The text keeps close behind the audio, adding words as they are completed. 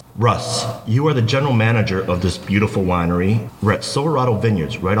Russ, you are the general manager of this beautiful winery. We're at Silverado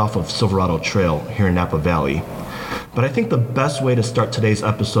Vineyards, right off of Silverado Trail here in Napa Valley. But I think the best way to start today's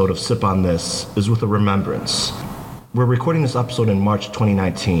episode of Sip on This is with a remembrance. We're recording this episode in March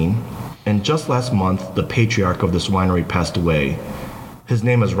 2019, and just last month, the patriarch of this winery passed away. His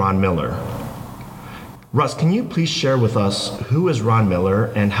name is Ron Miller. Russ, can you please share with us who is Ron Miller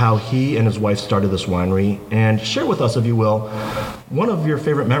and how he and his wife started this winery? And share with us, if you will, one of your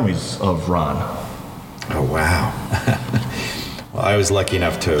favorite memories of Ron. Oh, wow. Well, I was lucky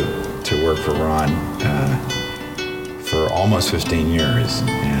enough to work for Ron for almost 15 years.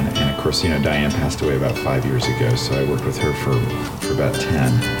 And of course, Diane passed away about 5 years ago, so I worked with her for about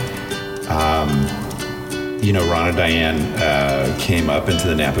 10. Ron and Diane came up into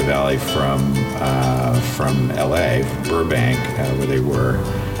the Napa Valley from LA, Burbank, where they were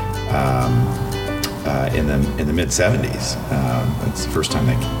in the mid 70s. That's the first time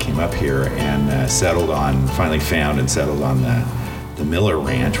they came up here and finally found and settled on the Miller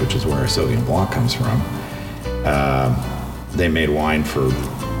Ranch, which is where our Sauvignon Blanc comes from. They made wine for,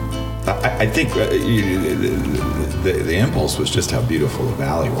 I think the impulse was just how beautiful the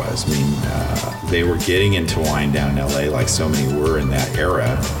valley was. I mean, they were getting into wine down in LA like so many were in that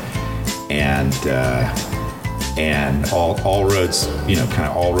era. And all roads,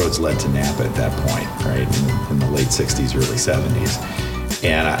 all roads led to Napa at that point, right? In the late 60s, early 70s.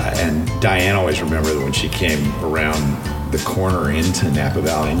 And Diane always remembered that when she came around the corner into Napa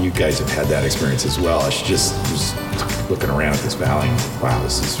Valley, and you guys have had that experience as well, she just was looking around at this valley and, wow,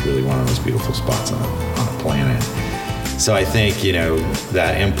 this is really one of the most beautiful spots on the planet. So I think,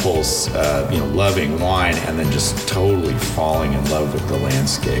 that impulse, loving wine and then just totally falling in love with the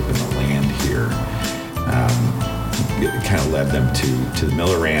landscape and the land here, it kind of led them to the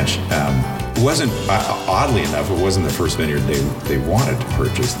Miller Ranch. It wasn't, oddly enough, it wasn't the first vineyard they wanted to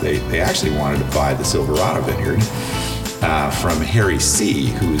purchase. They actually wanted to buy the Silverado Vineyard from Harry C.,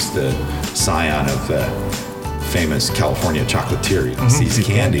 who's the scion of the famous California chocolatier, C's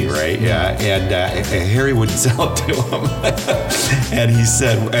Candy, right? Yeah, and Harry wouldn't sell it to him. And he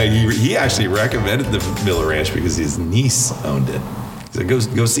said, he actually recommended the Miller Ranch because his niece owned it. He said,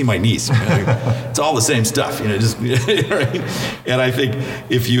 go see my niece. It's all the same stuff, just, right? And I think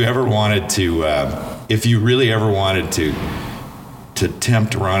if you really ever wanted to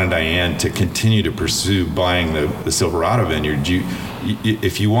tempt Ron and Diane to continue to pursue buying the Silverado Vineyard,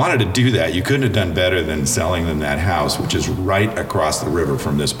 if you wanted to do that, you couldn't have done better than selling them that house, which is right across the river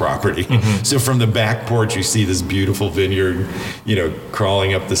from this property. Mm-hmm. So from the back porch, you see this beautiful vineyard,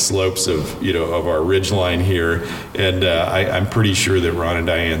 crawling up the slopes of our ridgeline here. And I'm pretty sure that Ron and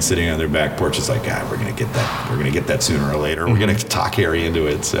Diane sitting on their back porch is like, God, we're going to get that. We're going to get that sooner or later. Mm-hmm. We're going to talk Harry into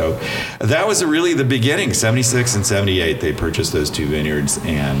it. So that was really the beginning. 76 and 78, they purchased those two vineyards,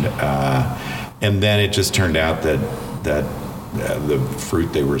 and then it just turned out that the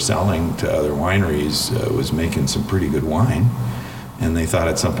fruit they were selling to other wineries was making some pretty good wine, and they thought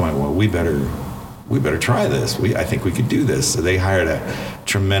at some point, well, we better try this. I think we could do this. So they hired a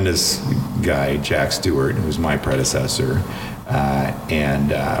tremendous guy, Jack Stewart, who was my predecessor, and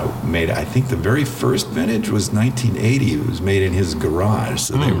made, I think the very first vintage was 1980. It was made in his garage.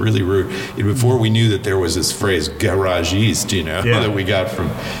 So they really were, before we knew that there was this phrase garagiste, that we got from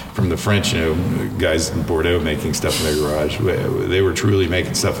the French, guys in Bordeaux making stuff in their garage. They were truly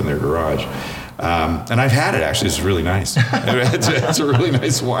making stuff in their garage. And I've had it, actually. It's really nice. It's a really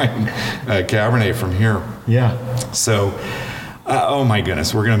nice wine, Cabernet from here. Yeah. So, oh my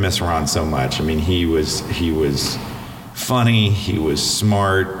goodness, we're going to miss Ron so much. I mean, he was funny, he was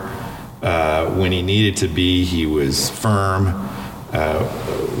smart. When he needed to be, he was firm.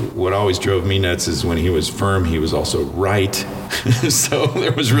 What always drove me nuts is when he was firm, he was also right. So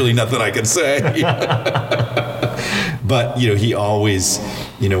there was really nothing I could say. But he always,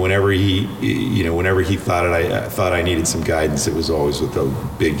 whenever he thought I needed some guidance, it was always with a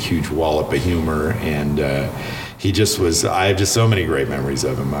big, huge wallop of humor. And he just was. I have just so many great memories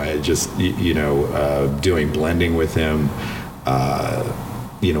of him. I just, doing blending with him,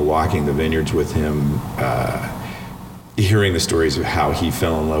 walking the vineyards with him. Hearing the stories of how he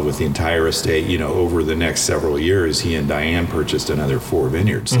fell in love with the entire estate, over the next several years, he and Diane purchased another 4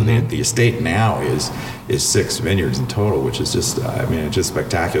 vineyards. So the estate now is 6 vineyards in total, which is just, it's just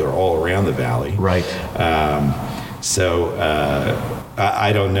spectacular all around the valley. Right.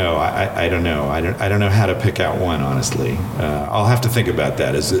 I don't know. I don't know. I don't know how to pick out one, honestly. I'll have to think about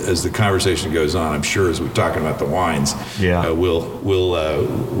that as the conversation goes on. I'm sure as we're talking about the wines, we'll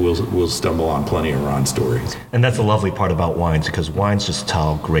stumble on plenty of Ron stories. And that's the lovely part about wines, because wines just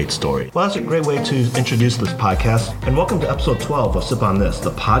tell great stories. Well, that's a great way to introduce this podcast. And welcome to episode 12 of Sip on This,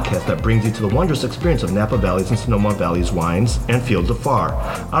 the podcast that brings you to the wondrous experience of Napa Valley's and Sonoma Valley's wines and fields afar.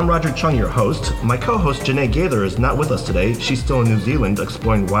 I'm Roger Chung, your host. My co-host Janae Gaither is not with us today. She's still in New Zealand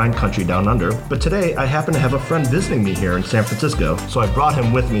exploring wine country down under. But today I happen to have a friend visiting me here in San Francisco, so I brought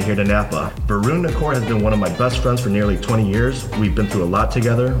him with me here to Napa. Varun Nakor has been one of my best friends for nearly 20 years. We've been through a lot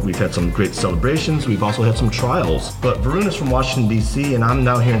together. We've had some great celebrations. We've also had some trials. But Varun is from Washington, D.C., and I'm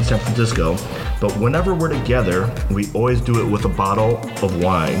now here in San Francisco. But whenever we're together, we always do it with a bottle of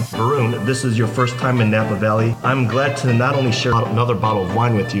wine. Varun, this is your first time in Napa Valley. I'm glad to not only share another bottle of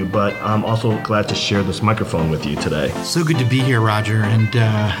wine with you, but I'm also glad to share this microphone with you today. So good to be here, Roger.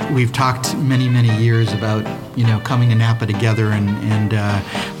 And we've talked many years about, coming to Napa together. And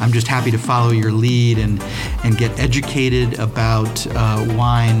I'm just happy to follow your lead and get educated about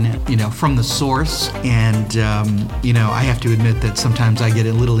wine, from the source. And, I have to admit that sometimes I get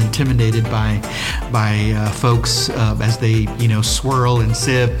a little intimidated by folks as they, swirl and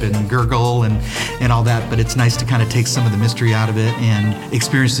sip and gurgle and all that. But it's nice to kind of take some of the mystery out of it and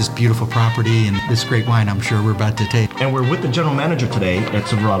experience this beautiful property and this great wine I'm sure we're about to taste. And we're with the general manager today at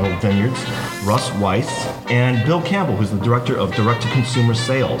Silverado Vineyards, Russ Weiss, and Bill Campbell, who's the director of direct-to-consumer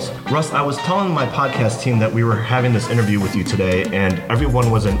sales. Russ, I was telling my podcast team that we were having this interview with you today, and everyone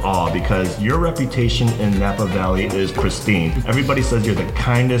was in awe because your reputation in Napa Valley is pristine. Everybody says you're the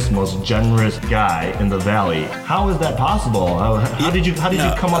kindest, most generous guy in the valley. How is that possible? How did you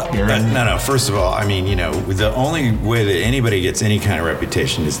come up here? No. First of all, the only way that anybody gets any kind of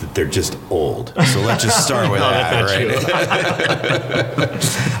reputation is that they're just old. So let's just start with that, right?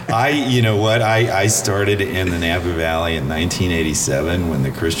 I started in the Napa Valley in 1987 when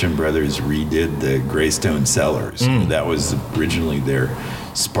the Christian Brothers redid the Greystone Cellars. That was originally their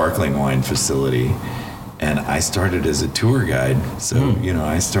sparkling wine facility. And I started as a tour guide. So,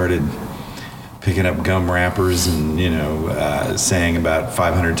 I started picking up gum wrappers and, saying about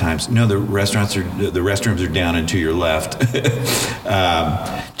 500 times, no, the restrooms are down and to your left.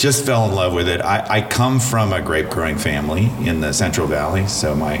 Just fell in love with it. I come from a grape growing family in the Central Valley.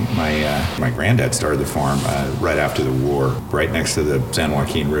 So my granddad started the farm right after the war, right next to the San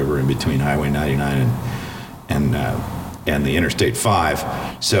Joaquin River in between Highway 99 and the Interstate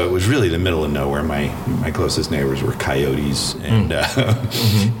 5. So it was really the middle of nowhere. My closest neighbors were coyotes, and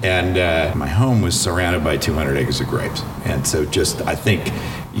my home was surrounded by 200 acres of grapes. And so I think,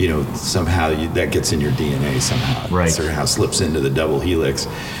 somehow that gets in your DNA somehow. Right. It somehow slips into the double helix.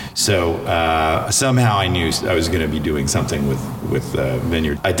 So somehow I knew I was going to be doing something with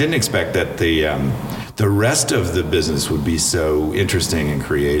vineyard. I didn't expect that the rest of the business would be so interesting and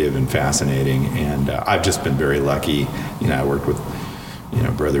creative and fascinating. And I've just been very lucky. I worked with,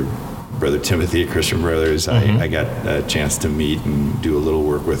 Brother Timothy at Christian Brothers. I got a chance to meet and do a little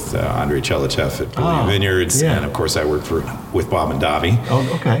work with Andrei Chelichev at Merlot and Vineyards. Yeah. And of course I worked with Bob and Davi. Oh,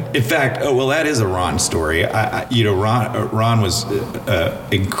 okay. In fact, that is a Ron story. Ron was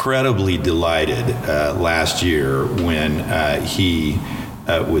incredibly delighted last year when he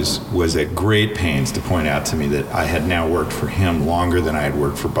was at great pains to point out to me that I had now worked for him longer than I had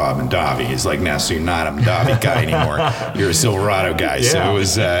worked for Bob and Davi. He's like, now, so you're not a Davi guy anymore. You're a Silverado guy. Yeah. So it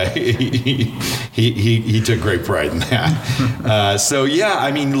was he took great pride in that.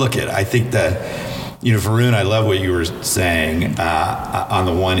 Look I think that. Varun, I love what you were saying on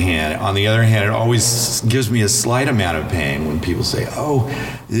the one hand. On the other hand, it always gives me a slight amount of pain when people say,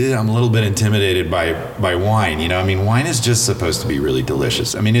 I'm a little bit intimidated by wine. Wine is just supposed to be really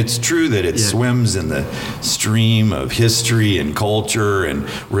delicious. It's true that it swims in the stream of history and culture and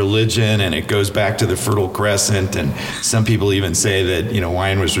religion, and it goes back to the Fertile Crescent. And some people even say that,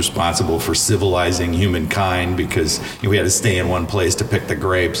 wine was responsible for civilizing humankind because we had to stay in one place to pick the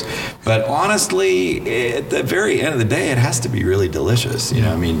grapes. But honestly, at the very end of the day, it has to be really delicious.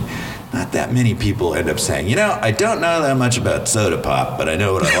 Not that many people end up saying, I don't know that much about soda pop, but I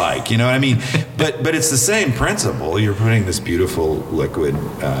know what I like. But it's the same principle. You're putting this beautiful liquid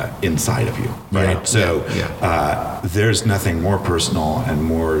inside of you, right? Yeah. So there's nothing more personal and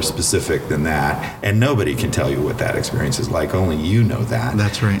more specific than that. And nobody can tell you what that experience is like. Only you know that.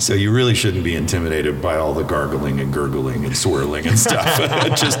 That's right. So you really shouldn't be intimidated by all the gargling and gurgling and swirling and stuff.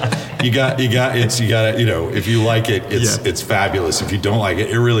 If you like it, it's fabulous. If you don't like it,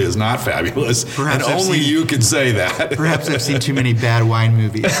 it really is not fabulous. Perhaps and only you can say that. Perhaps I've seen too many bad wine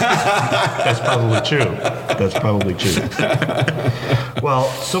movies. That's probably true. That's probably true. Well,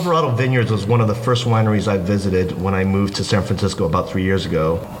 Silverado Vineyards was one of the first wineries I visited when I moved to San Francisco about 3 years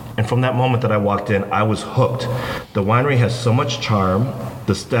ago. And from that moment that I walked in, I was hooked. The winery has so much charm.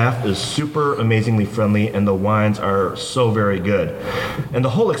 The staff is super amazingly friendly, and the wines are so very good. And the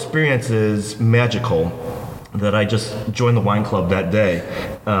whole experience is magical. That I just joined the wine club that day,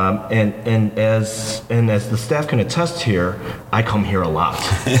 and as the staff can attest here, I come here a lot,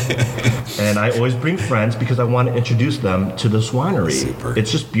 and I always bring friends because I want to introduce them to this winery. Super.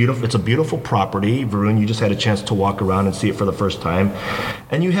 It's just beautiful. It's a beautiful property. Varun, you just had a chance to walk around and see it for the first time,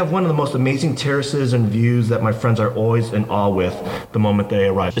 and you have one of the most amazing terraces and views that my friends are always in awe with the moment they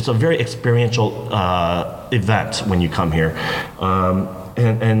arrive. It's a very experiential event when you come here.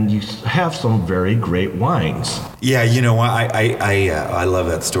 And you have some very great wines. Yeah, you know what? I love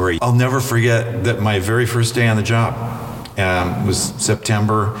that story. I'll never forget that my very first day on the job was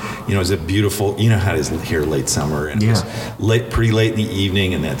September. You know, it was a beautiful, you know how it is here late summer. And it was pretty late in the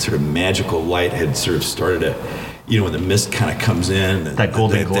evening, and that sort of magical light had sort of started to, you know, when the mist kind of comes in. That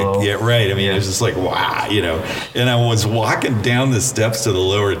golden glow. Yeah, right. I mean, it was just like, wow, you know. And I was walking down the steps to the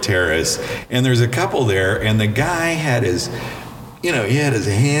lower terrace, and there's a couple there, and the guy had his... You know, he had his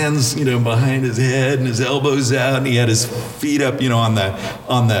hands, you know, behind his head and his elbows out, and he had his feet up, you know, on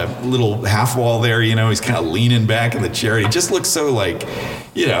the little half wall there. You know, he's kind of leaning back in the chair. He just looked so like,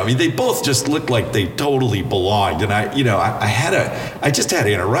 you know, I mean, they both just looked like they totally belonged. And I just had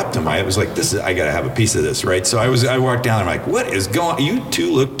to interrupt him. I was like, I got to have a piece of this, right? So I walked down. I'm like, what is going on? You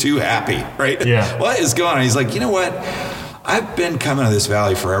two look too happy, right? Yeah. What is going on? He's like, you know what? I've been coming to this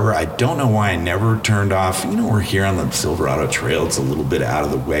valley forever. I don't know why I never turned off. You know, we're here on the Silverado Trail. It's a little bit out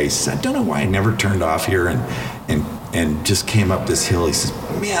of the way. He says, I don't know why I never turned off here and just came up this hill. He says,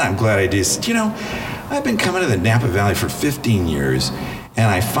 man, I'm glad I did. He said, you know, I've been coming to the Napa Valley for 15 years, and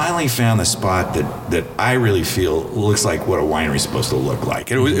I finally found the spot that I really feel looks like what a winery is supposed to look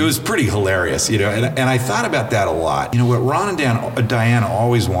like. It was pretty hilarious, you know, and I thought about that a lot. You know, what Ron and Diane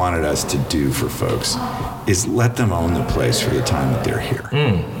always wanted us to do for folks is let them own the place for the time that they're here.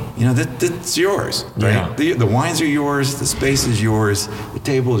 You know, that's yours, right? Yeah. The wines are yours, the space is yours, the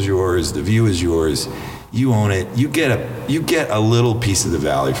table is yours, the view is yours. You own it. You get a little piece of the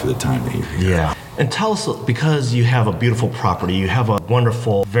valley for the time that you're here. Yeah. And tell us, because you have a beautiful property, you have a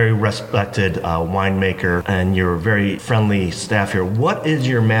wonderful, very respected winemaker, and you're a very friendly staff here. What is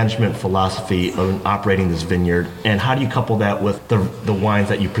your management philosophy on operating this vineyard, and how do you couple that with the wines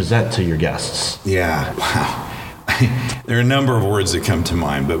that you present to your guests? Yeah, wow. There are a number of words that come to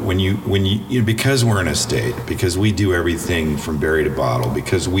mind, but when you because we're an estate, because we do everything from berry to bottle,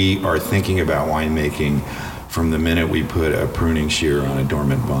 because we are thinking about winemaking from the minute we put a pruning shear on a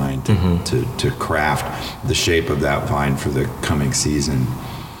dormant vine to craft the shape of that vine for the coming season,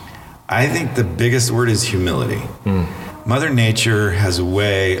 I think the biggest word is humility. Mother Nature has a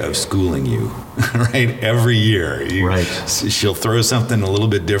way of schooling you, right? Every year. She'll throw something a little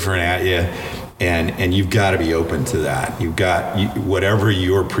bit different at you, and you've got to be open to that. Whatever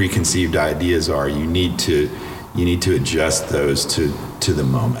your preconceived ideas are, you need to adjust those to the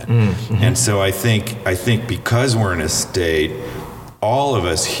moment. And so I think because we're an estate, all of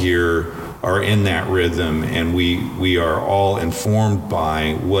us here are in that rhythm, and we are all informed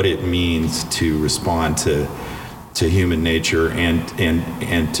by what it means to respond to human nature and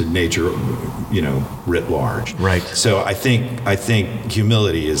to nature, you know, writ large. Right. So I think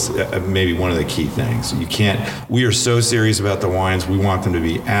humility is maybe one of the key things. We are so serious about the wines. We want them to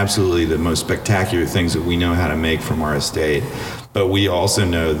be absolutely the most spectacular things that we know how to make from our estate. But we also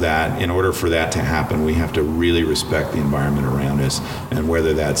know that in order for that to happen, we have to really respect the environment around us, and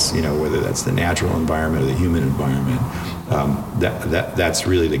whether that's the natural environment or the human environment. That's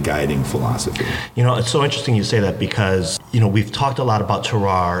really the guiding philosophy. You know, it's so interesting you say that, because, you know, we've talked a lot about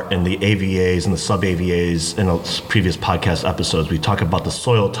terroir and the AVAs and the sub-AVAs in previous podcast episodes. We talk about the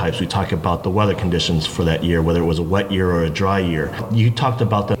soil types. We talk about the weather conditions for that year, whether it was a wet year or a dry year. You talked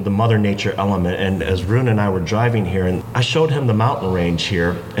about the Mother Nature element, and as Rune and I were driving here, and I showed him the mountain range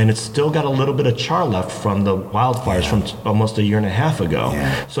here, and it's still got a little bit of char left from the wildfires from almost a year and a half ago.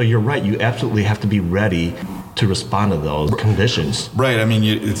 Yeah. So you're right. You absolutely have to be ready to respond to those conditions. Right. I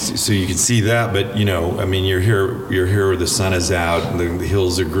mean, so you can see that, but I mean, you're here. The sun is out. The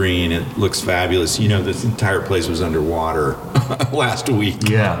hills are green. It looks fabulous. This entire place was underwater last week.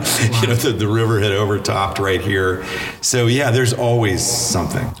 Yeah. Wow. The river had overtopped right here. So yeah, there's always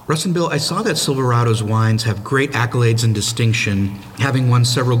something. Russ and Bill, I saw that Silverado's wines have great accolades and distinction, having won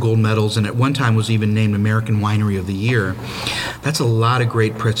several gold medals, and at one time was even named American Winery of the Year. That's a lot of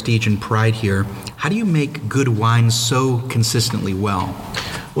great prestige and pride here. How do you make good wines so consistently well?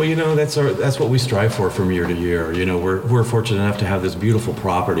 Well, that's what we strive for from year to year. We're fortunate enough to have this beautiful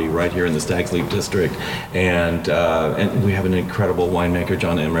property right here in the Stags Leap District, and we have an incredible winemaker,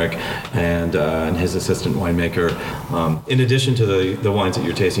 John Emmerich, and his assistant winemaker. In addition to the wines that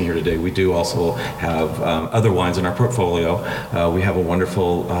you're tasting here today, we do also have other wines in our portfolio. We have a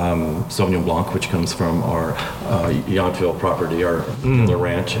wonderful Sauvignon Blanc, which comes from our Yountville property, our Miller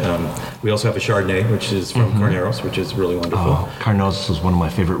Ranch. We also have a Chardonnay, which is from Carneros, which is really wonderful. Oh, Carneros is one of my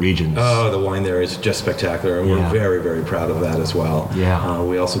favorite regions. Oh, the wine there is just spectacular, and we're very, very proud of that as well. Yeah.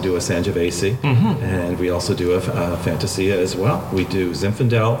 We also do a Sangiovese, and we also do a Fantasia as well. We do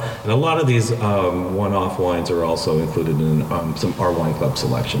Zinfandel, and a lot of these one-off wines are also included in some our wine club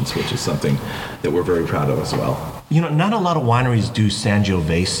selections, which is something that we're very proud of as well. Not a lot of wineries do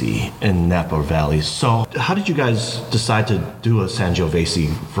Sangiovese in Napa Valley. So how did you guys decide to do a Sangiovese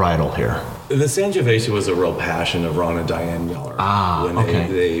varietal here? The Sangiovese was a real passion of Ron and Diane Yeller. When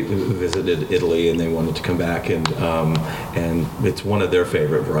they visited Italy and they wanted to come back, and it's one of their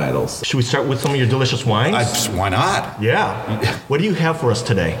favorite varietals. Should we start with some of your delicious wines? Why not? Yeah. What do you have for us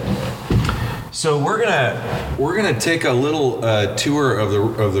today? So we're gonna take a little tour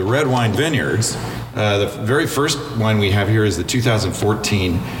of the red wine vineyards. The very first wine we have here is the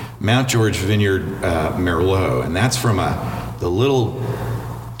 2014 Mount George Vineyard Merlot, and that's from the little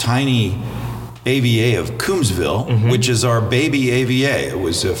tiny AVA of Coombsville, which is our baby AVA. It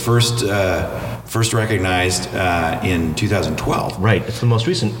was first recognized in 2012. Right, it's the most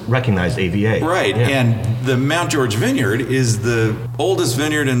recent recognized AVA. Right, and the Mount George Vineyard is the oldest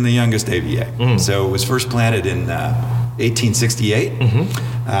vineyard and the youngest AVA. So it was first planted in 1868,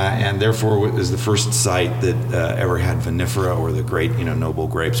 and therefore was the first site that ever had vinifera, or the great noble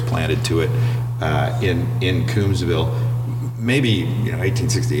grapes planted to it in Coombsville. Maybe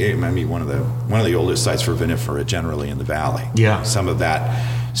 1868 might be one of the oldest sites for vinifera generally in the valley. Yeah, some of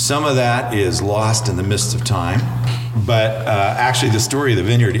that is lost in the mists of time, but actually the story of the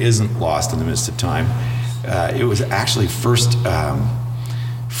vineyard isn't lost in the mists of time. It was actually first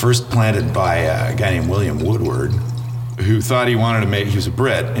planted by a guy named William Woodward, who thought he was a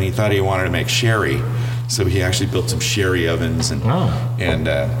Brit, and he thought he wanted to make sherry, so he actually built some sherry ovens and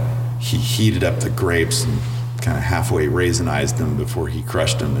he heated up the grapes and kind of halfway raisinized them before he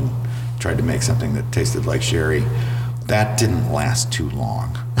crushed them and tried to make something that tasted like sherry. That didn't last too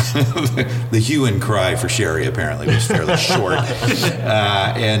long. The hue and cry for sherry apparently was fairly short,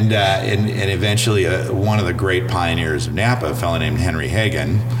 and eventually one of the great pioneers of Napa, a fellow named Henry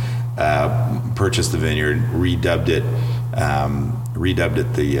Hagen, purchased the vineyard, redubbed it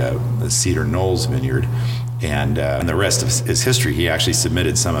the Cedar Knolls Vineyard. And the rest is history. He actually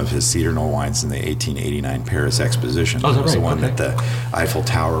submitted some of his Cedar Knoll wines in the 1889 Paris Exposition. Oh, that was right? The one that the Eiffel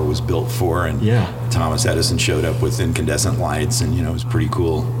Tower was built for, and Thomas Edison showed up with incandescent lights, and it was pretty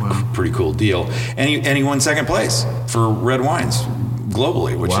cool, pretty cool deal. And he won second place for red wines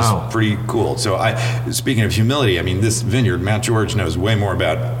globally, which is pretty cool. So speaking of humility, I mean, this vineyard, Mount George, knows way more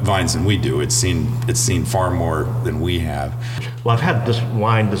about vines than we do. It's seen far more than we have. Well, I've had this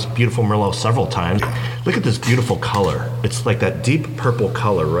wine, this beautiful Merlot, several times. Look at this beautiful color. It's like that deep purple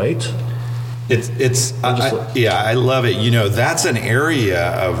color, right? I love it. That's an area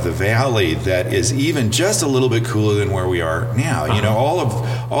of the valley that is even just a little bit cooler than where we are now.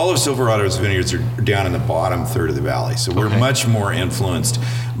 All of Silverado's vineyards are down in the bottom third of the valley, so we're much more influenced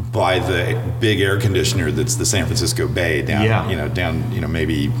by the big air conditioner that's the San Francisco Bay down.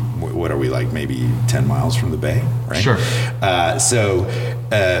 Maybe what are we like? Maybe 10 miles from the bay, right? Sure.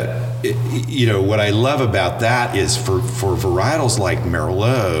 What I love about that is for varietals like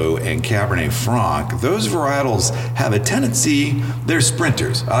Merlot and Cabernet Franc, those varietals have a tendency, they're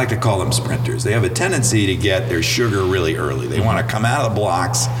sprinters. I like to call them sprinters. They have a tendency to get their sugar really early. They want to come out of the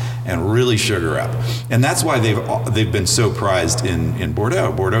blocks and really sugar up. And that's why they've been so prized in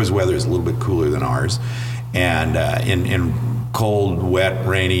Bordeaux. Bordeaux's weather is a little bit cooler than ours. And in cold, wet,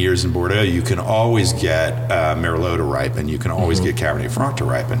 rainy years in Bordeaux, you can always get Merlot to ripen. You can always get Cabernet Franc to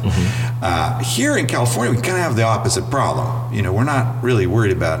ripen. Here in California, we kind of have the opposite problem. You know, we're not really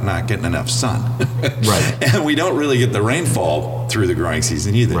worried about not getting enough sun. Right. And we don't really get the rainfall through the growing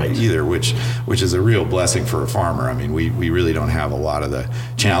season either, which is a real blessing for a farmer. I mean, we really don't have a lot of the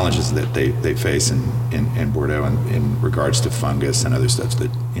challenges that they face in Bordeaux in regards to fungus and other stuff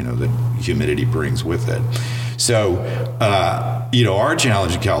that, you know, that humidity brings with it. So, you know, our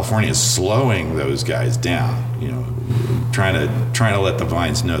challenge in California is slowing those guys down, you know, trying to let the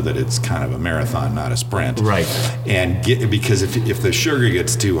vines know that it's kind of a marathon, not a sprint. Right. And because if the sugar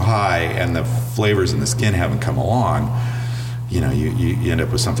gets too high and the flavors in the skin haven't come along, you know, you end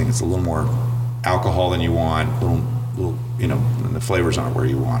up with something that's a little more alcohol than you want, a little, you know, and the flavors aren't where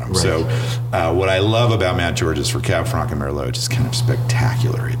you want them. Right. So what I love about Mount George's for Cab Franc and Merlot, it's just kind of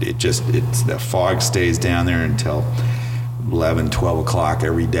spectacular. It's the fog stays down there until 11, 12 o'clock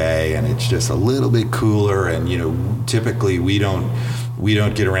every day, and it's just a little bit cooler. And, you know, typically we don't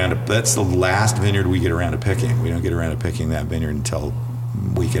get around to, that's the last vineyard we get around to picking. We don't get around to picking that vineyard until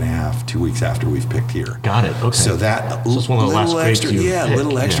week and a half, 2 weeks after we've picked here. Got it. Okay. So that it's one of the last grapes extra,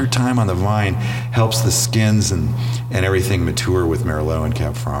 little extra time on the vine helps the skins and everything mature with Merlot and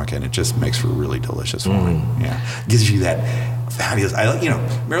Cab Franc, and it just makes for a really delicious wine. Yeah, gives you that fabulous. You know,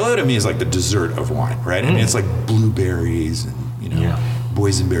 Merlot to me is like the dessert of wine, right? I mean, it's like blueberries and, you know,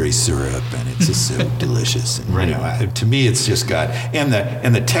 boysenberry syrup, and it's just so delicious. And, you know, to me, it's just got, and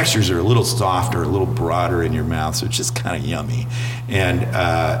the textures are a little softer, a little broader in your mouth, so it's just kind of yummy. And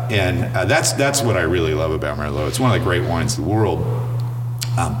that's what I really love about Merlot. It's one of the great wines of the world.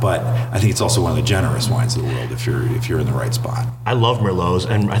 But I think it's also one of the generous wines of the world if you're in the right spot. I love Merlots,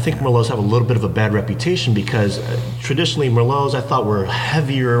 and I think Merlots have a little bit of a bad reputation because traditionally Merlots I thought were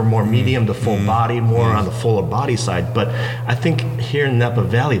heavier, more medium to full body, more on the fuller body side. But I think here in Napa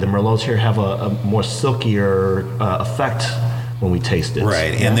Valley, the Merlots here have a more silkier effect when we taste it.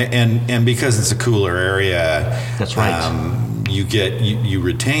 Right, yeah. and because it's a cooler area, that's right. You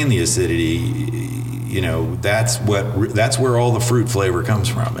retain the acidity. You know, that's where all the fruit flavor comes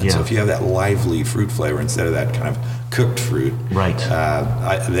from. And so if you have that lively fruit flavor instead of that kind of cooked fruit, right,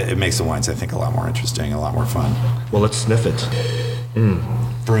 it makes the wines, I think, a lot more interesting, a lot more fun. Well, let's sniff it.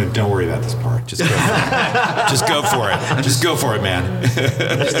 Don't worry about this part. Just go for it. Just go for it. Just go for it, man.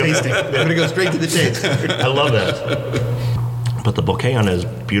 Just tasting. I'm going to go straight to the taste. I love that. But the bouquet on it is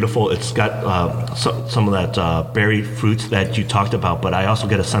beautiful. It's got some of that berry fruits that you talked about, but I also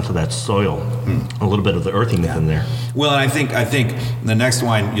get a sense of that soil, a little bit of the earthiness in there. Well, and I think the next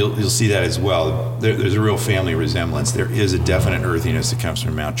wine you'll see that as well. There's a real family resemblance. There is a definite earthiness that comes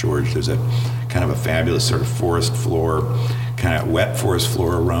from Mount George. There's a kind of a fabulous sort of forest floor, kind of wet forest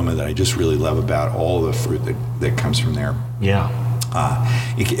floor aroma that I just really love about all the fruit that comes from there. Yeah.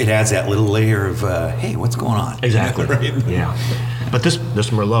 It adds that little layer of, hey, what's going on? Exactly. Right? Yeah. But this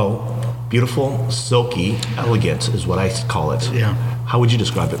Merlot, beautiful, silky, elegant is what I call it. Yeah. How would you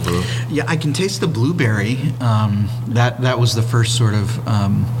describe it, Brew? Yeah, I can taste the blueberry. That was the first sort of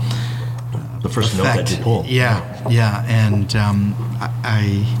the first effect. note that you pulled. Yeah, and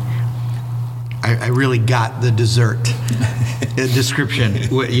I really got the dessert description.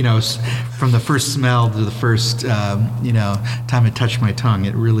 You know, from the first smell to the first time it touched my tongue,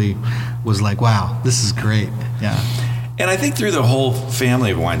 it really was like, wow, this is great. Yeah. And I think through the whole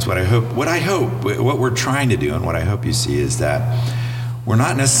family of wines, what we're trying to do, and what I hope you see, is that we're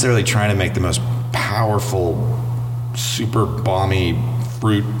not necessarily trying to make the most powerful, super balmy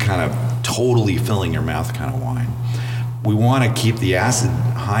fruit kind of totally filling your mouth kind of wine. We want to keep the acid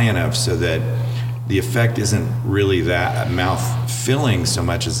high enough so that the effect isn't really that mouth filling so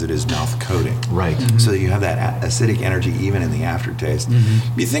much as it is mouth coating. Right. So that you have that acidic energy even in the aftertaste.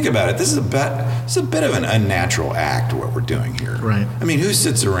 If you think about it, this is a bit of an unnatural act, what we're doing here. Right. I mean, who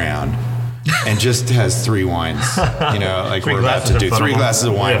sits around and just has three wines, like we're about to do, 3 glasses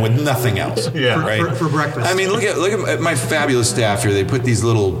of wine with nothing else, right? For breakfast. I mean, look at my fabulous staff here. They put these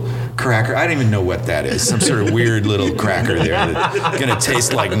little cracker. I don't even know what that is. Some sort of weird little cracker there that's going to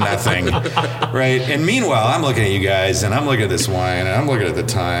taste like nothing, right? And meanwhile, I'm looking at you guys, and I'm looking at this wine, and I'm looking at the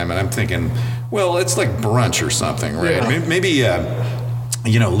time, and I'm thinking, well, it's like brunch or something, right? Yeah. Maybe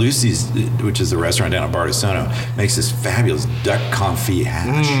Lucy's, which is the restaurant down in Bardessono, makes this fabulous duck confit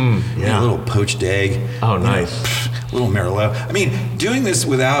hash. A little poached egg. Oh, nice. Little Merlot. I mean, doing this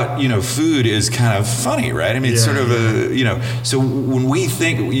without, food is kind of funny, right? I mean, it's sort of so when we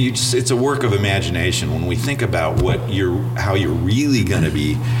think, it's a work of imagination. When we think about how you're really going to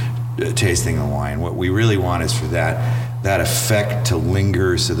be tasting the wine, what we really want is for that that effect to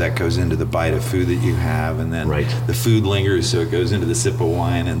linger, so that goes into the bite of food that you have, and then the food lingers, so it goes into the sip of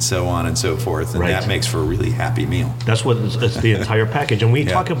wine, and so on and so forth, and that makes for a really happy meal. That's what it's the entire package. And we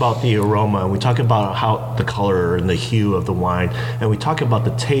talk about the aroma, and we talk about how the color and the hue of the wine, and we talk about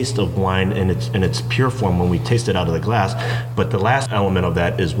the taste of wine in its pure form when we taste it out of the glass. But the last element of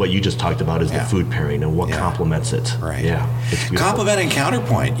that is what you just talked about, is the food pairing and what complements it. Right. Yeah. It's beautiful. Complement and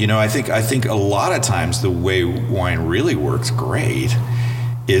counterpoint. You know, I think a lot of times the way wine really works great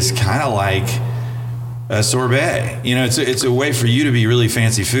is kind of like a sorbet. You know, it's a way for you to be really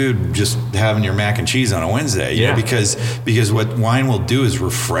fancy food, just having your mac and cheese on a Wednesday. You know, because what wine will do is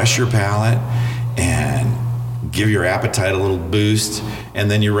refresh your palate and give your appetite a little boost, and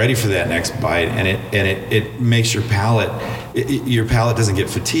then you're ready for that next bite, and it makes your palate doesn't get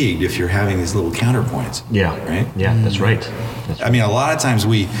fatigued if you're having these little counterpoints. Yeah. Right? Yeah, that's right. I mean, a lot of times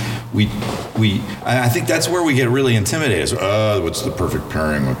I think that's where we get really intimidated. So, what's the perfect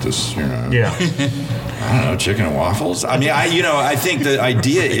pairing with this, you know? Yeah. I don't know, chicken and waffles. I mean, I think the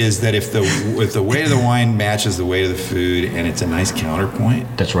idea is that if the weight of the wine matches the weight of the food, and it's a nice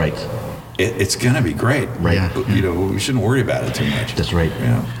counterpoint. That's right. It's going to be great. Right. Yeah. You know, we shouldn't worry about it too much. That's right.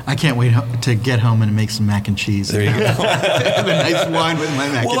 Yeah. I can't wait to get home and make some mac and cheese. There you go. Have a nice wine with my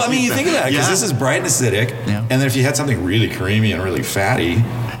mac and cheese. Well, I mean, you think about it, because this is bright and acidic, and then if you had something really creamy and really fatty,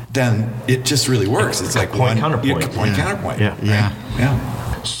 then it just really works. It's like counterpoint. Counterpoint. Yeah.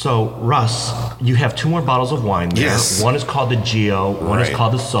 Yeah. So, Russ, you have two more bottles of wine there. Yes. One is called the Geo, one is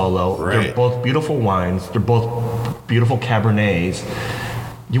called the Solo. Right. They're both beautiful wines. They're both beautiful Cabernets.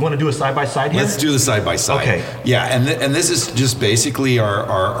 You want to do a side-by-side here? Let's do the side-by-side. Okay. Yeah, and this is just basically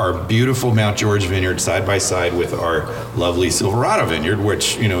our beautiful Mount George vineyard side-by-side with our lovely Silverado vineyard,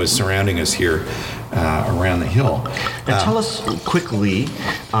 which, you know, is surrounding us here around the hill. And tell us quickly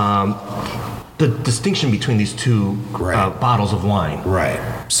the distinction between these two bottles of wine. Right.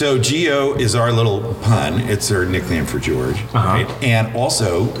 So Geo is our little pun. It's our nickname for George, right? And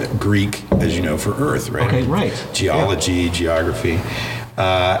also Greek, as you know, for earth, right? Okay, right. Geology, geography.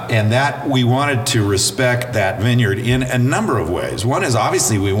 And that we wanted to respect that vineyard in a number of ways. One is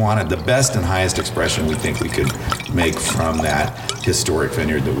obviously we wanted the best and highest expression we think we could make from that historic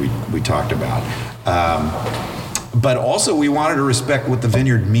vineyard that we talked about. But also we wanted to respect what the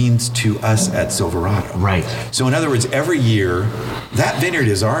vineyard means to us at Silverado. Right. So in other words, every year, that vineyard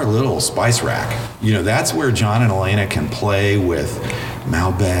is our little spice rack. You know, that's where John and Elena can play with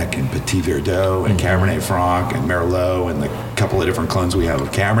Malbec and Petit Verdot and Cabernet Franc and Merlot and the couple of different clones we have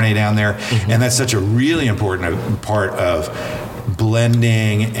of Cabernet down there. And that's such a really important part of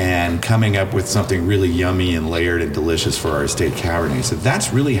blending and coming up with something really yummy and layered and delicious for our estate Cabernet. So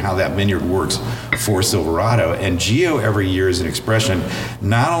that's really how that vineyard works for Silverado. And Geo every year is an expression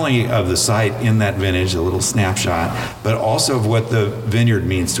not only of the site in that vintage, a little snapshot, but also of what the vineyard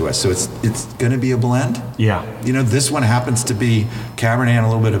means to us. So it's going to be a blend. Yeah. You know, this one happens to be Cabernet and a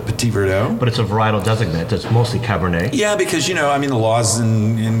little bit of Petit Verdot. But it's a varietal designate. It's mostly Cabernet. Yeah, because, you know, I mean, the laws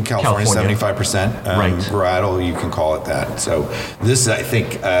in California. 75% varietal, you can call it that. So this, I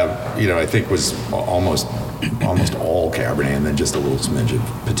think, was almost all Cabernet and then just a little smidge of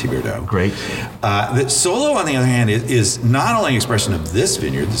Petit Verdot. Great. The Solo, on the other hand, is not only an expression of this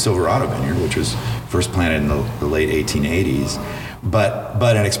vineyard, the Silverado vineyard, which was first planted in the late 1880s,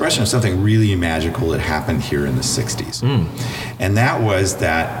 but an expression of something really magical that happened here in the 60s. And that was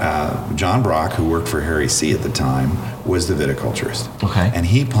that John Brock, who worked for Harry C. at the time, was the viticulturist. Okay. And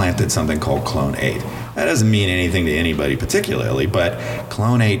he planted something called Clone 8. That doesn't mean anything to anybody particularly, but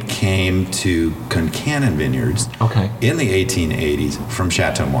Clone 8 came to Concannon Vineyards in the 1880s from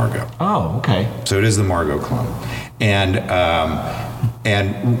Chateau Margaux. Oh, okay. So it is the Margaux clone. And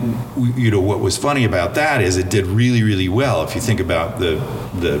you know, what was funny about that is it did really, really well. If you think about the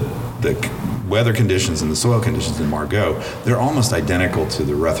weather conditions and the soil conditions in Margaux, they're almost identical to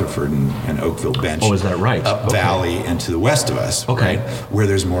the Rutherford and Oakville bench. Oh, is that right? Up valley and to the west of us. Okay. Right? Where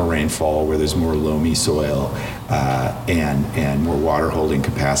there's more rainfall, where there's more loamy soil, and more water holding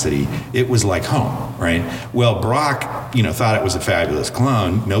capacity. It was like home, right? Well, Brock, you know, thought it was a fabulous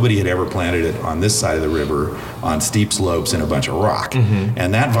clone. Nobody had ever planted it on this side of the river on steep slopes and a bunch of rock.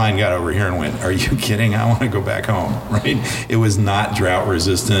 And that vine got over here and went, "Are you kidding? I want to go back home," right? It was not drought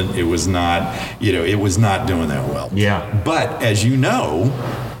resistant. It was not, you know, it was not doing that well. Yeah. But as you know,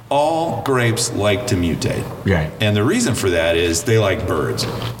 all grapes like to mutate. Right. And the reason for that is they like birds.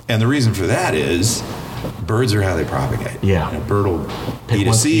 And the reason for that is birds are how they propagate. Yeah. A bird will eat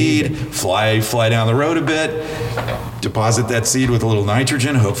a seed, fly down the road a bit, deposit that seed with a little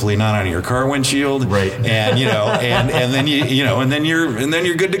nitrogen, hopefully not on your car windshield, right? And and then and then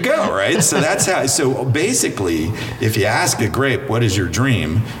you're good to go, right? So that's how. So basically, if you ask a grape, what is your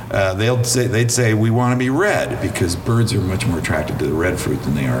dream? They'd say we want to be red because birds are much more attracted to the red fruit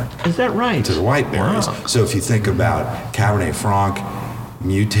than they are. Is that right? To the white berries. Wow. So if you think about Cabernet Franc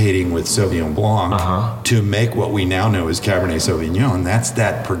mutating with Sauvignon Blanc to make what we now know as Cabernet Sauvignon, that's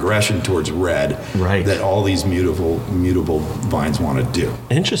that progression towards red that all these mutable vines want to do.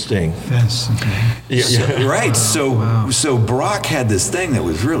 Interesting. Yes. So, right. So Brock had this thing that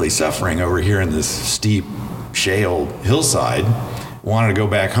was really suffering over here in this steep shale hillside. Wanted to go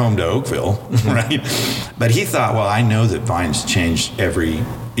back home to Oakville, right? But he thought, well, I know that vines change every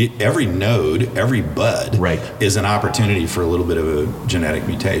node, every bud is an opportunity for a little bit of a genetic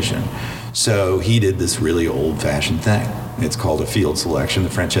mutation. So he did this really old-fashioned thing. It's called a field selection.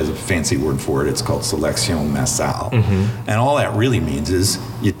 The French has a fancy word for it. It's called sélection massale. And all that really means is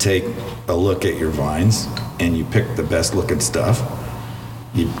you take a look at your vines and you pick the best-looking stuff.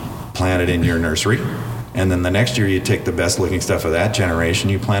 You plant it in your nursery. And then the next year you take the best looking stuff of that generation,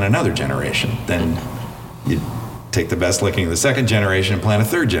 you plant another generation. Then you take the best looking of the second generation and plant a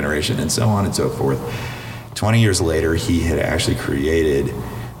third generation, and so on and so forth. 20 years later, he had actually created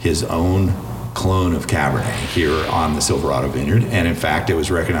his own clone of Cabernet here on the Silverado Vineyard. And in fact, it was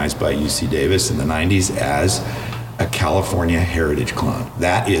recognized by UC Davis in the 90s as a California heritage clone.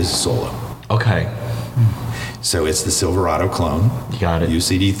 That is Solo. Okay. So it's the Silverado clone. You got it.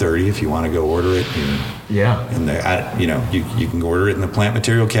 UCD 30 if you want to go order it. You can order it in the plant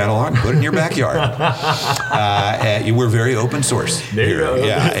material catalog and put it in your backyard. We're very open source. There you go.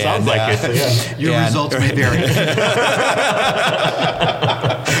 Yeah, it sounds like it. Your results may vary.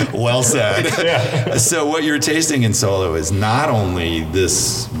 Well said. Yeah. So what you're tasting in Solo is not only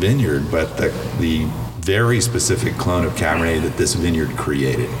this vineyard, but the very specific clone of Cabernet that this vineyard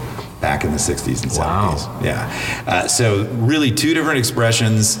created back in the 60s and 70s. Wow. Yeah. So really two different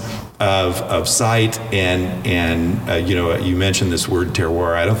expressions of site and you mentioned this word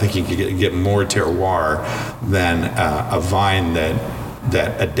terroir. I don't think you could get more terroir than a vine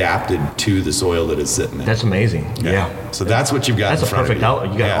that adapted to the soil that it's sitting in. That's amazing. Yeah. So that's what you've got. That's in front perfect. of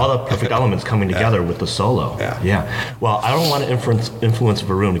you. You got all the perfect elements coming together with the Solo. Yeah. Well, I don't want to influence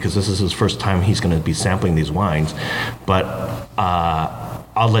Varun because this is his first time he's going to be sampling these wines, but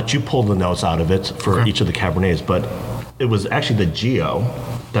I'll let you pull the notes out of it for each of the Cabernets. But it was actually the Geo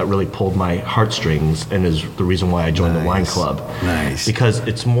that really pulled my heartstrings and is the reason why I joined the wine club. Nice. Because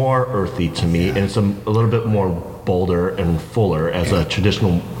it's more earthy to me, and it's a little bit more bolder and fuller as a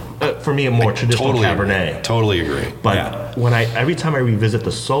traditional, for me, a more traditional Cabernet. Totally agree. But every time I revisit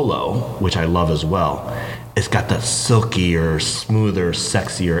the Solo, which I love as well, it's got that silkier, smoother,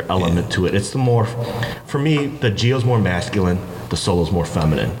 sexier element to it. It's for me, the Geo's more masculine, the Solo's more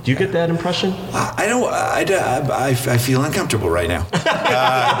feminine. Do you get that impression? I feel uncomfortable right now.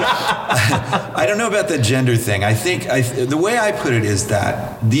 I don't know about the gender thing. I think the way I put it is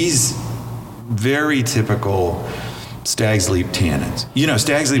that these very typical Stag's Leap tannins.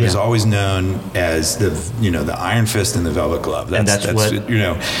 Stag's Leap is always known as the Iron Fist and the Velvet Glove. That's what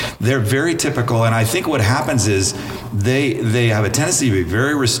they're very typical. And I think what happens is they have a tendency to be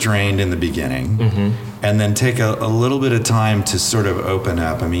very restrained in the beginning, and then take a little bit of time to sort of open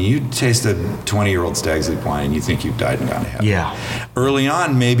up. I mean, you taste a 20-year-old Stag's Leap wine and you think you've died and gone to heaven. Yeah. Early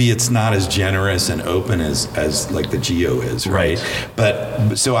on, maybe it's not as generous and open as like the Geo is, right?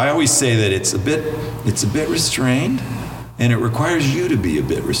 But so I always say that it's a bit restrained, and it requires you to be a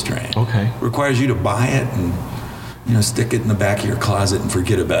bit restrained. Okay. It requires you to buy it and stick it in the back of your closet and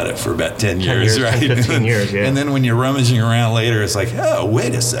forget about it for about 10 years, right? 15 years, yeah. And then when you're rummaging around later, it's like, oh,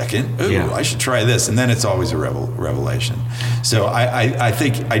 wait a second. Ooh, I should try this. And then it's always a revelation. So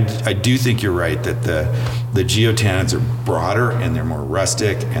I do think you're right that the geotannins are broader and they're more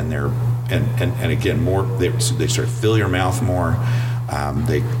rustic and they're and again more they sort of fill your mouth more.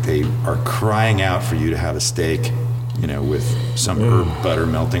 They are crying out for you to have a steak, with some herb butter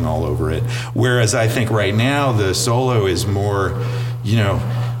melting all over it. Whereas I think right now the Solo is more,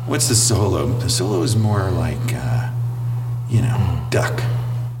 what's the Solo? The Solo is more like, duck.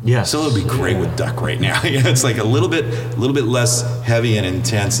 Yeah, Solo would be great with duck right now. It's like a little bit less heavy and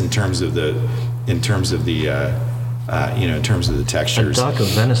intense in terms of the textures. A duck, a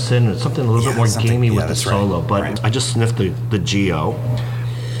venison, or something a little bit more gamey with the Solo. Right. But I just sniffed the Geo.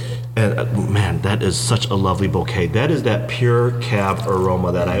 And man, that is such a lovely bouquet. That is that pure Cab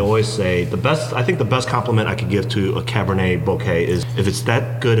aroma that I always say I think the best compliment I could give to a Cabernet bouquet is if it's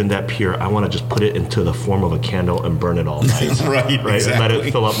that good and that pure, I want to just put it into the form of a candle and burn it all night. Right, exactly. And let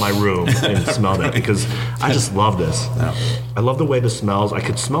it fill up my room and smell that, because I just love this. Yeah. I love the way this smells. I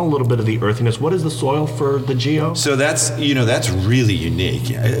could smell a little bit of the earthiness. What is the soil for the Geo? So that's really unique.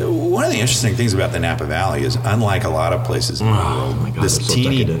 One of the interesting things about the Napa Valley is, unlike a lot of places in the world, my God, it's so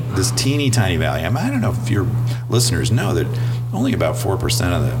decadent. this teeny tiny valley. I don't know if your listeners know that only about 4%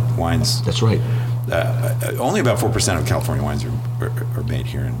 of the wines. That's right. Only about 4% of California wines are made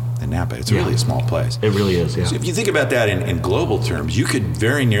here in Napa. It's really a small place. It really is, yeah. So if you think about that in global terms, you could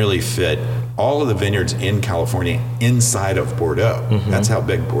very nearly fit all of the vineyards in California inside of Bordeaux. Mm-hmm. That's how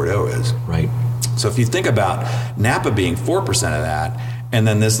big Bordeaux is. Right. So if you think about Napa being 4% of that, and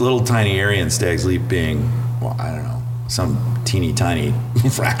then this little tiny area in Stag's Leap being, well, I don't know, some teeny tiny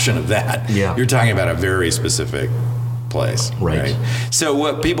fraction of that, you're talking about a very specific place. Right. So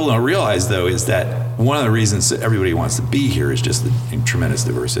what people don't realize, though, is that one of the reasons that everybody wants to be here is just the tremendous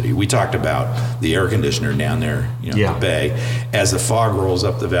diversity. We talked about the air conditioner down there, the bay. As the fog rolls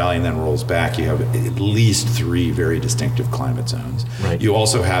up the valley and then rolls back, you have at least 3 very distinctive climate zones. Right. You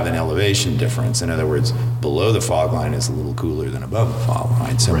also have an elevation difference. In other words, below the fog line is a little cooler than above the fog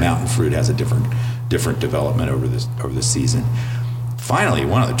line. So mountain fruit has a different development over the season. Finally,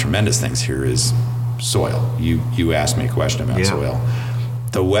 one of the tremendous things here is soil. You asked me a question about soil.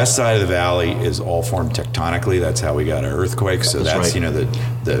 The west side of the valley is all formed tectonically. That's how we got our earthquakes. So that's right.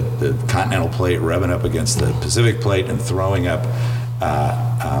 The continental plate rubbing up against the Pacific plate and throwing up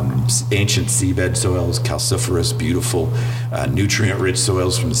ancient seabed soils, calciferous, beautiful, nutrient-rich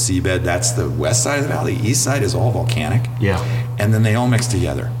soils from the seabed. That's the west side of the valley. East side is all volcanic. Yeah. And then they all mix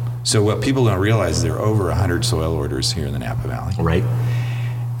together. So what people don't realize is there are over 100 soil orders here in the Napa Valley. Right.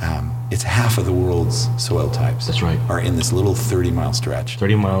 It's half of the world's soil types. That's right. Are in this little 30-mile stretch.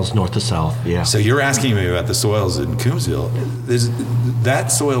 30 miles north to south, yeah. So you're asking me about the soils in Coombsville.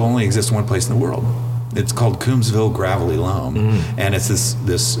 That soil only exists one place in the world. It's called Coombsville gravelly loam, and it's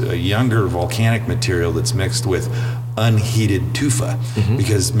this younger volcanic material that's mixed with unheated tufa,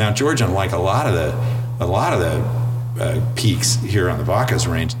 because Mount George, unlike a lot of the peaks here on the Vacas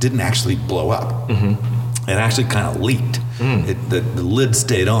Range, didn't actually blow up. It actually kind of leaked. The lid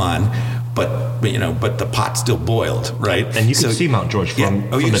stayed on, but the pot still boiled, right? And you can see Mount George from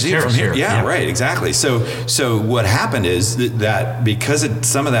the terrace here. Yeah, right, exactly. So what happened is that because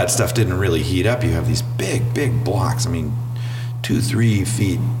some of that stuff didn't really heat up, you have these big blocks. 2-3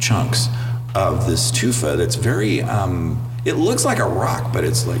 feet chunks of this tufa that's very. It looks like a rock, but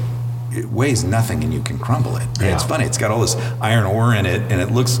it's like. It weighs nothing and you can crumble it. Yeah. It's funny. It's got all this iron ore in it and it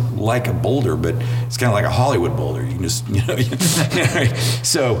looks like a boulder, but it's kind of like a Hollywood boulder. You can just,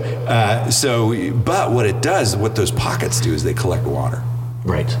 but what it does, what those pockets do is they collect water.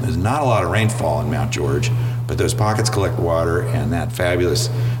 Right. There's not a lot of rainfall in Mount George, but those pockets collect water, and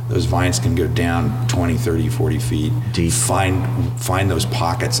those vines can go down 20, 30, 40 feet. Deep. Find those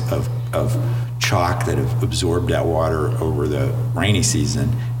pockets of chalk that have absorbed that water over the rainy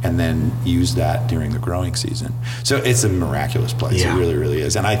season and then use that during the growing season. So it's a miraculous place. Yeah. It really, really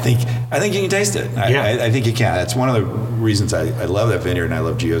is. And I think you can taste it. I think you can. That's one of the reasons I love that vineyard and I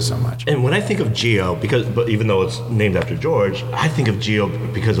love Geo so much. And when I think of Geo, but even though it's named after George, I think of Geo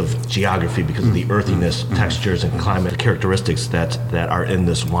because of geography, because of the earthiness, textures, and climate characteristics that are in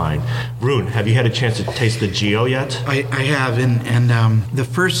this wine. Rune, have you had a chance to taste the Geo yet? I have, and the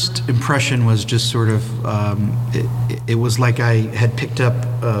first impression was just sort of, it was like I had picked up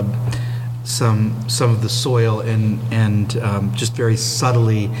some of the soil and just very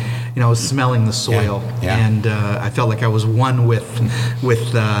subtly, I was smelling the soil, and I felt like I was one with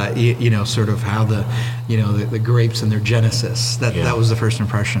sort of how the grapes and their genesis. That was the first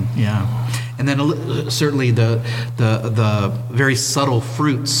impression. And then certainly the very subtle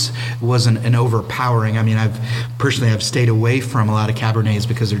fruits wasn't an overpowering. I've personally stayed away from a lot of Cabernets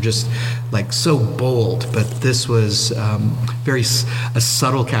because they're just like so bold. But this was a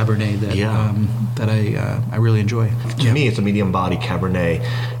subtle Cabernet that I really enjoy. To me, it's a medium body Cabernet,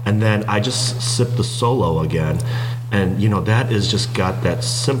 and then I just sipped the Solo again. And, that is just got that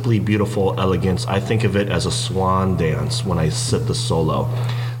simply beautiful elegance. I think of it as a swan dance when I sip the Solo.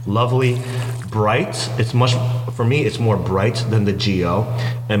 Lovely, bright. For me, it's more bright than the Geo,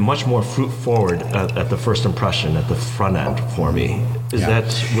 and much more fruit forward at the first impression, at the front end for me. Is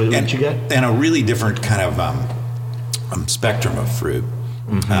that what you get? And a really different kind of spectrum of fruit.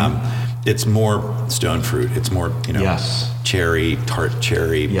 It's more stone fruit. It's more, cherry, tart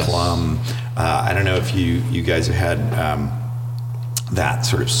cherry, plum. I don't know if you guys have had that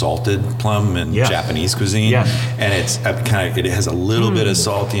sort of salted plum and Yes. Japanese cuisine. Yes. And it's it has a little bit of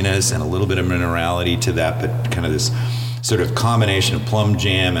saltiness and a little bit of minerality to that, but kind of this sort of combination of plum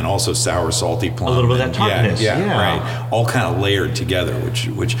jam and also sour salty plum. A little bit of that tartness. Yeah, right. All kind of layered together, which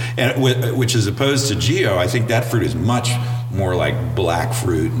as opposed to Gio, I think that fruit is much more like black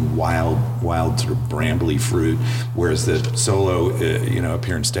fruit and wild sort of brambly fruit, whereas the Solo, up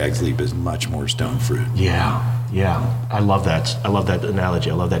here in Stag's Leap is much more stone fruit. Yeah. I love that. I love that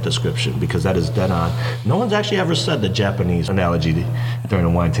analogy. I love that description because that is dead on. No one's actually ever said the Japanese analogy during a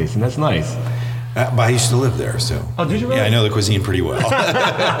wine tasting. That's nice. But I used to live there, so. Oh, did you really? Yeah, I know the cuisine pretty well.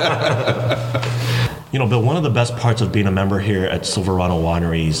 Bill, one of the best parts of being a member here at Silverado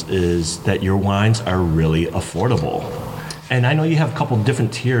Wineries is that your wines are really affordable. And I know you have a couple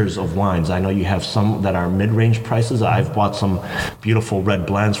different tiers of wines. I know you have some that are mid-range prices. I've bought some beautiful red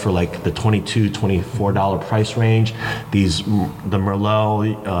blends for like the $22, $24 price range. The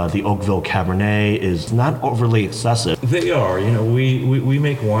Merlot, the Oakville Cabernet is not overly excessive. They are. We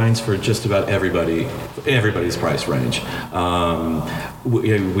make wines for just about everybody's price range.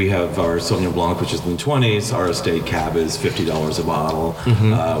 We have our Sauvignon Blanc, which is in the 20s. Our Estate Cab is $50 a bottle,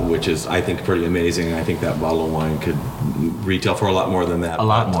 which is, I think, pretty amazing. I think that bottle of wine could retail for a lot more than that. A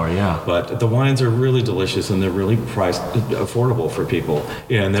lot more, yeah. But the wines are really delicious and they're really priced affordable for people.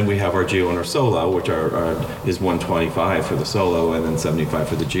 And then we have our Gio and our Solo, which is $125 for the Solo and then $75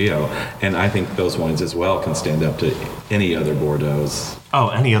 for the Gio. And I think those wines as well can stand up to any other Bordeaux's. Oh,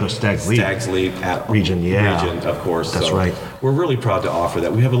 any other Stag's Leap. Stag's Leap at region, yeah. Region, of course. That's right. We're really proud to offer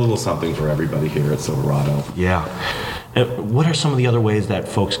that. We have a little something for everybody here at Silverado. Yeah. What are some of the other ways that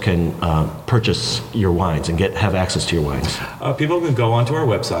folks can purchase your wines and have access to your wines? People can go onto our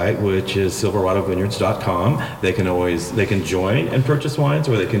website, which is silveradovineyards.com. They can join and purchase wines,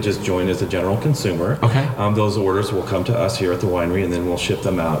 or they can just join as a general consumer. Okay. Those orders will come to us here at the winery, and then we'll ship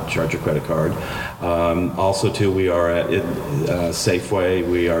them out. Charge your credit card. Also, too, we are at Safeway.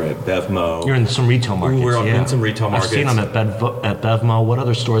 We are at Bevmo. You're in some retail markets. We're in some retail markets. I've seen them at Bevmo. What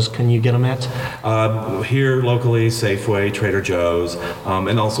other stores can you get them at? Here locally, Safeway, Trader Joe's,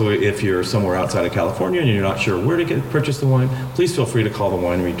 and also if you're somewhere outside of California and you're not sure where to purchase the wine, please feel free to call the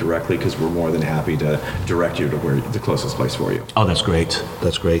winery directly because we're more than happy to direct you to the closest place for you. Oh, that's great.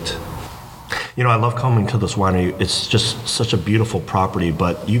 That's great. I love coming to this winery. It's just such a beautiful property,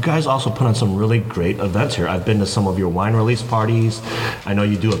 but you guys also put on some really great events here. I've been to some of your wine release parties. I know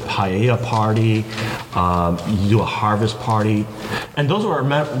you do a paella party. You do a harvest party. And those are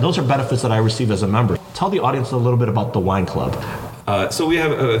benefits that I receive as a member. Tell the audience a little bit about the wine club. So we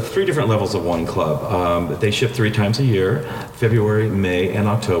have 3 different levels of wine club. They ship 3 times a year, February, May, and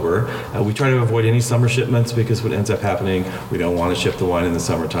October. We try to avoid any summer shipments because what ends up happening, we don't want to ship the wine in the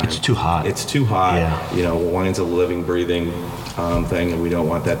summertime. It's too hot. It's too hot. Yeah. Wine's a living, breathing thing, and we don't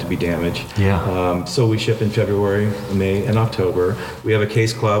want that to be damaged. Yeah. So we ship in February, May, and October. We have a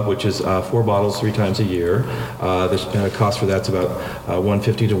case club, which is 4 bottles 3 times a year. The cost for that's about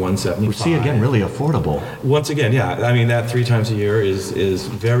 $150 to $175. See, again, really affordable. Once again, yeah. I mean, that 3 times a year is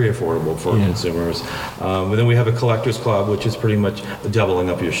very affordable for consumers. And then we have a collector's club, which is pretty much doubling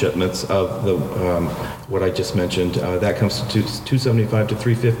up your shipments of the what I just mentioned. That comes to $275 to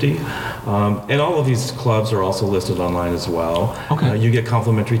 $350. And all of these clubs are also listed online as well. Okay. You get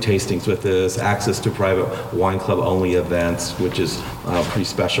complimentary tastings with this, access to private wine club only events, which is pretty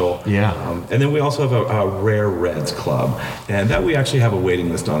special. Yeah. And then we also have a rare reds club, and that we actually have a waiting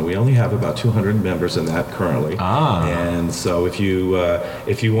list on. We only have about 200 members in that currently. And so if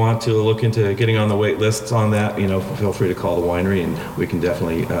you want to look into getting on the wait lists on that, feel free to call the winery, and we can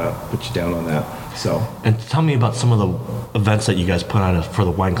definitely put you down on that. And tell me about some of the events that you guys put on for the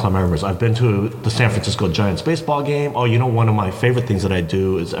wine club members. I've been to the San Francisco Giants baseball game. One of my favorite things that I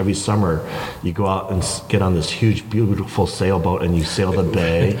do is every summer you go out and get on this huge, beautiful sailboat and you sail the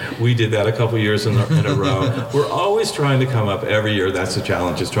bay. We did that a couple years in a row. We're always trying to come up every year. That's the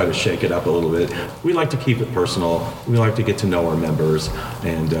challenge, is try to shake it up a little bit. We like to keep it personal. We like to get to know our members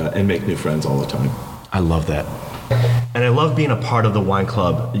and make new friends all the time. I love that. And I love being a part of the wine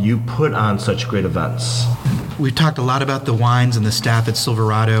club. You put on such great events. We've talked a lot about the wines and the staff at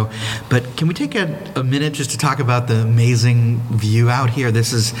Silverado, but can we take a minute just to talk about the amazing view out here?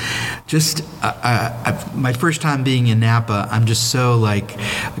 This is just my first time being in Napa. I'm just so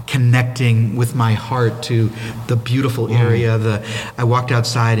connecting with my heart to the beautiful area. I walked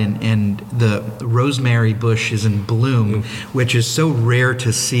outside and the rosemary bush is in bloom, which is so rare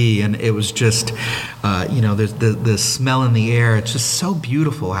to see, and it was just there's the smell in the air. It's just so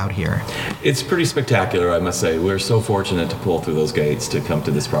beautiful out here. It's pretty spectacular, I must say. say we're so fortunate to pull through those gates to come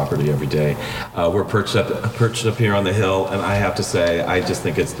to this property every day. We're perched up here on the hill, and I have to say, I just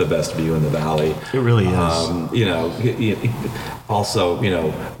think it's the best view in the valley. It really is. Also,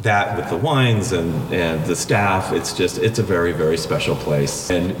 that with the wines and the staff, it's a very, very special place.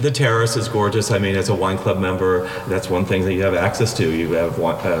 And the terrace is gorgeous. I mean, as a wine club member, that's one thing that you have access to. You have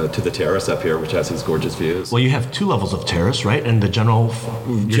to the terrace up here, which has these gorgeous views. Well, you have 2 levels of terrace, right? And the general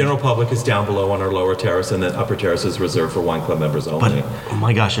public is down below on our lower terrace, and then upper terrace is reserved for wine club members only. But oh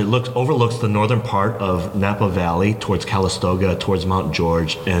my gosh, it overlooks the northern part of Napa Valley towards Calistoga, towards Mount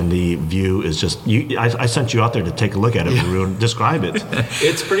George, and the view is just. I sent you out there to take a look at it, Varun. Describe it.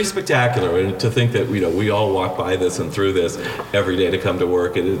 It's pretty spectacular, and to think that we all walk by this and through this every day to come to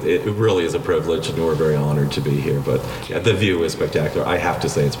work. It really is a privilege, and we're very honored to be here. But yeah, the view is spectacular. I have to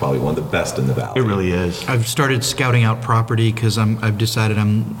say, it's probably one of the best in the valley. It really is. I've started scouting out property because I've decided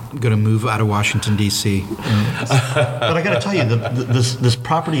I'm going to move out of Washington, D.C. But I got to tell you, this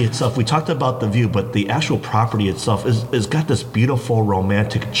property itself, we talked about the view, but the actual property itself is got this beautiful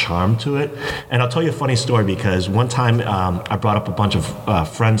romantic charm to it. And I'll tell you a funny story, because one time I brought up a bunch of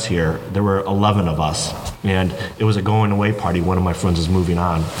friends here. There were 11 of us, and it was a going away party. One of my friends is moving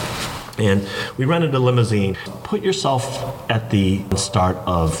on. And we rented a limousine. Put yourself at the start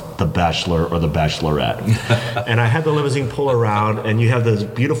of The Bachelor or The Bachelorette. And I had the limousine pull around, and you have this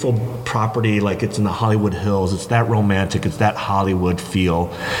beautiful property like it's in the Hollywood Hills. It's that romantic. It's that Hollywood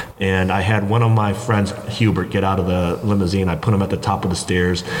feel. And I had one of my friends, Hubert, get out of the limousine. I put him at the top of the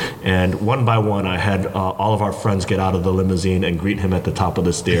stairs. And one by one, I had all of our friends get out of the limousine and greet him at the top of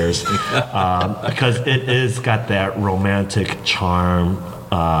the stairs. Because it is got that romantic charm,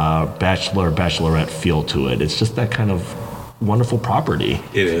 bachelorette feel to it. It's just that kind of wonderful property.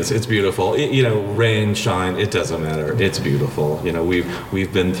 It is. It's beautiful. Rain, shine, it doesn't matter. It's beautiful.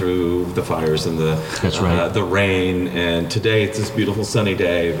 We've been through the fires and the rain, and today it's this beautiful sunny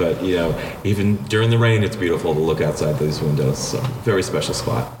day. But even during the rain, it's beautiful to look outside these windows. So very special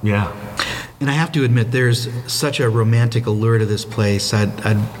spot. Yeah. And I have to admit, there's such a romantic allure to this place.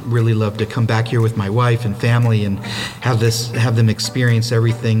 I'd really love to come back here with my wife and family and have them experience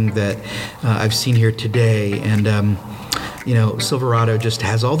everything that I've seen here today. And Silverado just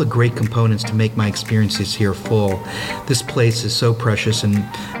has all the great components to make my experiences here full. This place is so precious and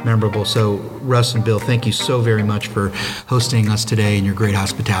memorable. So, Russ and Bill, thank you so very much for hosting us today and your great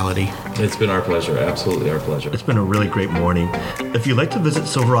hospitality. It's been our pleasure. Absolutely our pleasure. It's been a really great morning. If you'd like to visit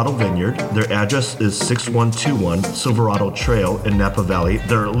Silverado Vineyard, their address is 6121 Silverado Trail in Napa Valley.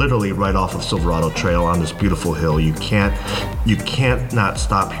 They're literally right off of Silverado Trail on this beautiful hill. You can't not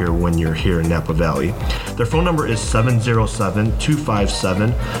stop here when you're here in Napa Valley. Their phone number is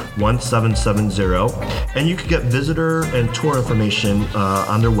 707-257-1770, and you can get visitor and tour information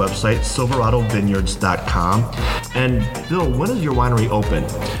on their website, silveradovineyards.com. And Bill, when is your winery open?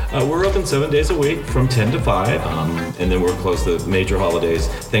 We're open 7 days a week from 10 to 5, and then we're closed the major holidays,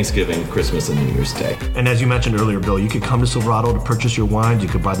 Thanksgiving, Christmas, and New Year's Day. And as you mentioned earlier, Bill, you could come to Silverado to purchase your wines. You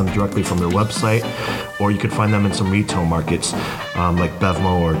could buy them directly from their website, or you could find them in some retail markets like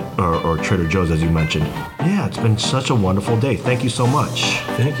Bevmo or Trader Joe's, as you mentioned. Yeah, it's been such a wonderful day. Thank you so much.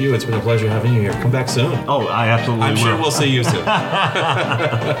 Thank you. It's been a pleasure having you here. Come back soon. Oh, I absolutely will. I'm sure we'll see you soon.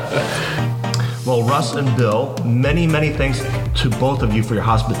 Well, Russ and Bill, many, many thanks to both of you for your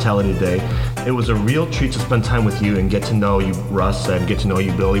hospitality today. It was a real treat to spend time with you and get to know you, Russ, and get to know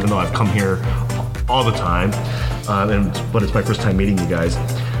you, Bill, even though I've come here all the time. But it's my first time meeting you guys.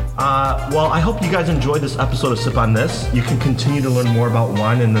 Well, I hope you guys enjoyed this episode of Sip on This. You can continue to learn more about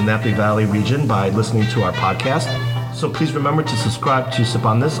wine in the Napa Valley region by listening to our podcast. So please remember to subscribe to Sip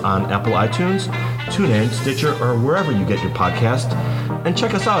on This on Apple iTunes, TuneIn, Stitcher, or wherever you get your podcast. And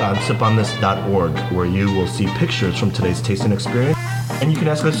check us out on siponthis.org, where you will see pictures from today's tasting experience. And you can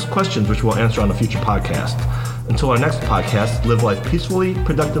ask us questions, which we'll answer on a future podcast. Until our next podcast, live life peacefully,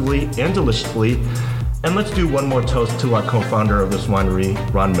 productively, and deliciously. And let's do one more toast to our co-founder of this winery,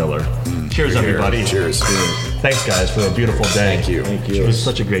 Ron Miller. Cheers, everybody. Cheers. Thanks, guys, for a beautiful day. Thank you. It was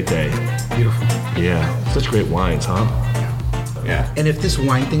such a great day. Beautiful. Yeah, such great wines, huh? Yeah. And if this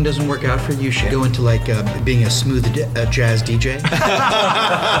wine thing doesn't work out for you, you should go into being a smooth jazz DJ.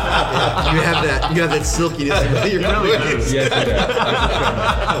 You have that silkiness. You're really good. Yes, you do.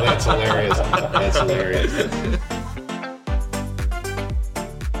 That's hilarious.